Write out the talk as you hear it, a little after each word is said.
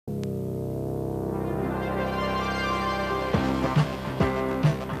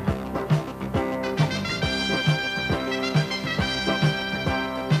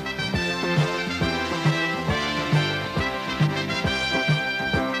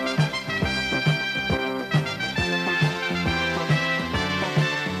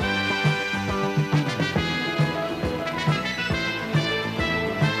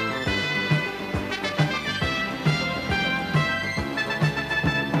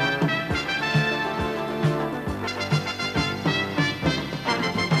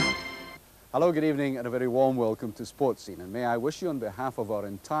Hello, good evening, and a very warm welcome to Sports Scene. And may I wish you, on behalf of our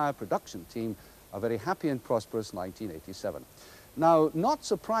entire production team, a very happy and prosperous 1987. Now, not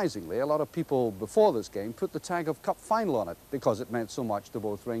surprisingly, a lot of people before this game put the tag of Cup Final on it because it meant so much to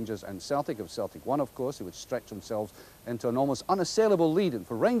both Rangers and Celtic. If Celtic won, of course, it would stretch themselves into an almost unassailable lead. And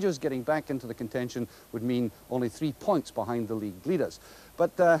for Rangers, getting back into the contention would mean only 3 points behind the league leaders.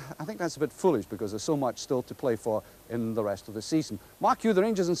 But I think that's a bit foolish because there's so much still to play for in the rest of the season. Mark you, the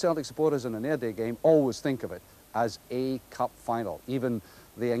Rangers and Celtic supporters in an Air-Day game always think of it as a Cup Final. Even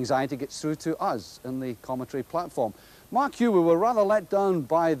the anxiety gets through to us in the commentary platform. Mark you, we were rather let down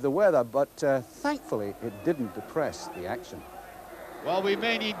by the weather, but thankfully it didn't depress the action. Well, we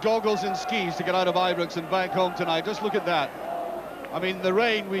may need goggles and skis to get out of Ibrox and back home tonight. Just look at that. I mean, the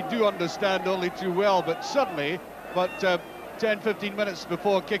rain we do understand only too well, but suddenly, 10-15 minutes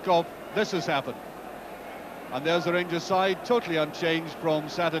before kick-off, this has happened. And there's the Rangers side, totally unchanged from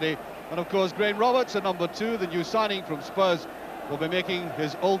Saturday. And of course, Graham Roberts, at number 2, the new signing from Spurs, will be making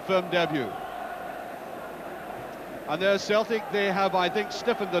his Old Firm debut. And there's Celtic. They have, I think,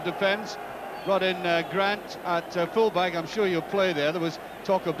 stiffened the defence. Brought in Grant at fullback. I'm sure he'll play there. There was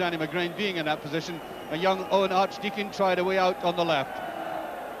talk of Danny McGrain being in that position. A young Owen Archdeacon tried a way out on the left.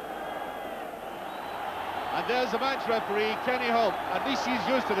 And there's the match referee, Kenny Holt. At least he's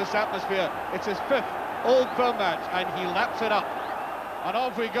used to this atmosphere. It's his 5th Old Firm match, and he laps it up. And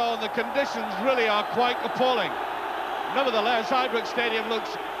off we go, and the conditions really are quite appalling. Nevertheless, Ibrox Stadium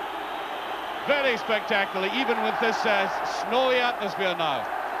looks very spectacular, even with this snowy atmosphere now.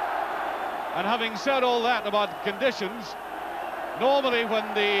 And having said all that about conditions, normally when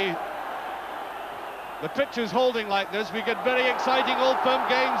the pitch is holding like this, we get very exciting Old Firm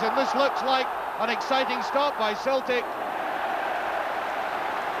games, and this looks like an exciting start by Celtic.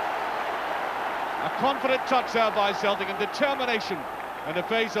 A confident touch there by Celtic, and determination in the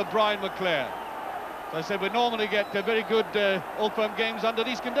face of Brian McClair. As I said, we normally get very good Old Firm games under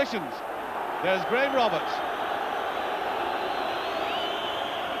these conditions. There's Graham Roberts.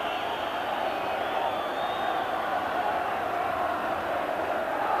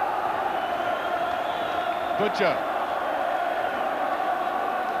 Butcher.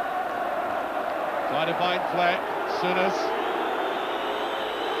 Trying to find Fleck. Souness.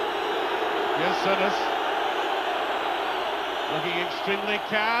 Here's Souness. Looking extremely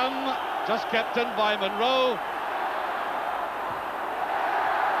calm. Just kept in by Monroe.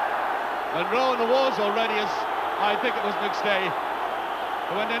 Monroe in the wars already, as I think it was McStay,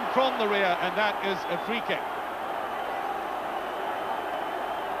 who went in from the rear, and that is a free kick.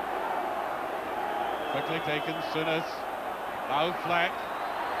 Quickly taken, Souness. Now Fleck.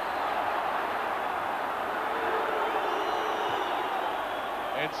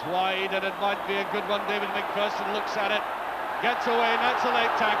 It's wide, and it might be a good one. David McPherson looks at it, gets away, and that's a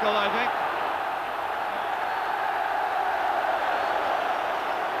late tackle, I think.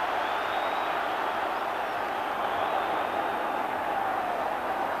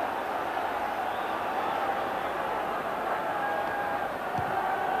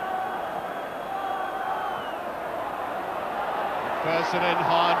 Person in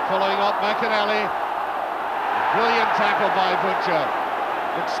hard, following up McAnally. Brilliant tackle by Butcher.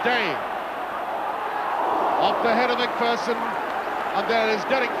 McStay. Off the head of McPherson, and there is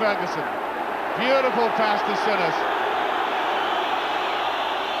Derek Ferguson. Beautiful pass to Souness.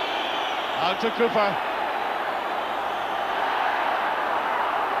 Out to Cooper.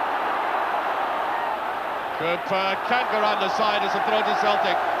 Cooper can't go around the side as a throw to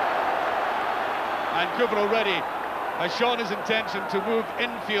Celtic. And Cooper already has shown his intention to move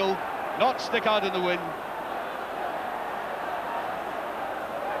infield, not stick out in the wind.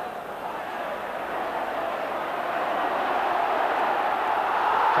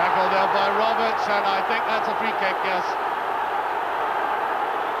 Tackle there by Roberts, and I think that's a free kick, yes.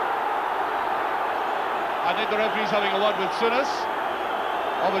 I think the referee's having a word with Souness.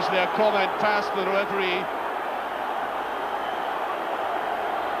 Obviously a comment past the referee.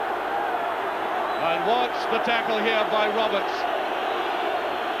 And watch the tackle here by Roberts.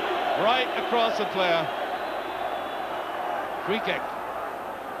 Right across the player. Free kick.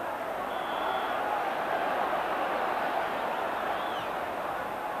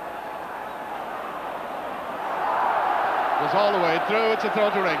 Goes all the way through, it's a throw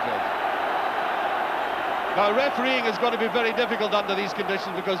to Rangers. Now refereeing is going to be very difficult under these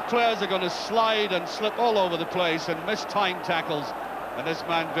conditions because players are going to slide and slip all over the place and miss time tackles. And this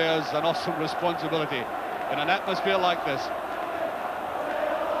man bears an awesome responsibility in an atmosphere like this.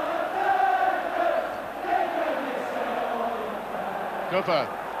 Cooper.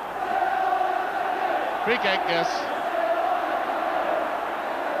 Free kick, yes.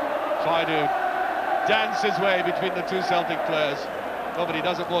 try to dance his way between the two Celtic players. Nobody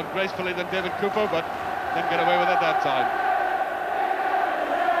does it more gracefully than David Cooper, but didn't get away with it that time.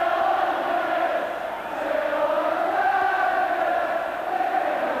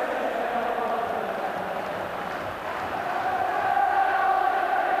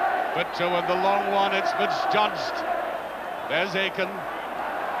 But with the long one, it's misjudged. There's Aiken.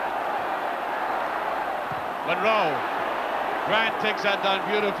 Monroe. Grant takes that down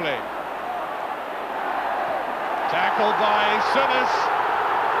beautifully. Tackled by Souness,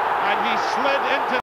 and he slid into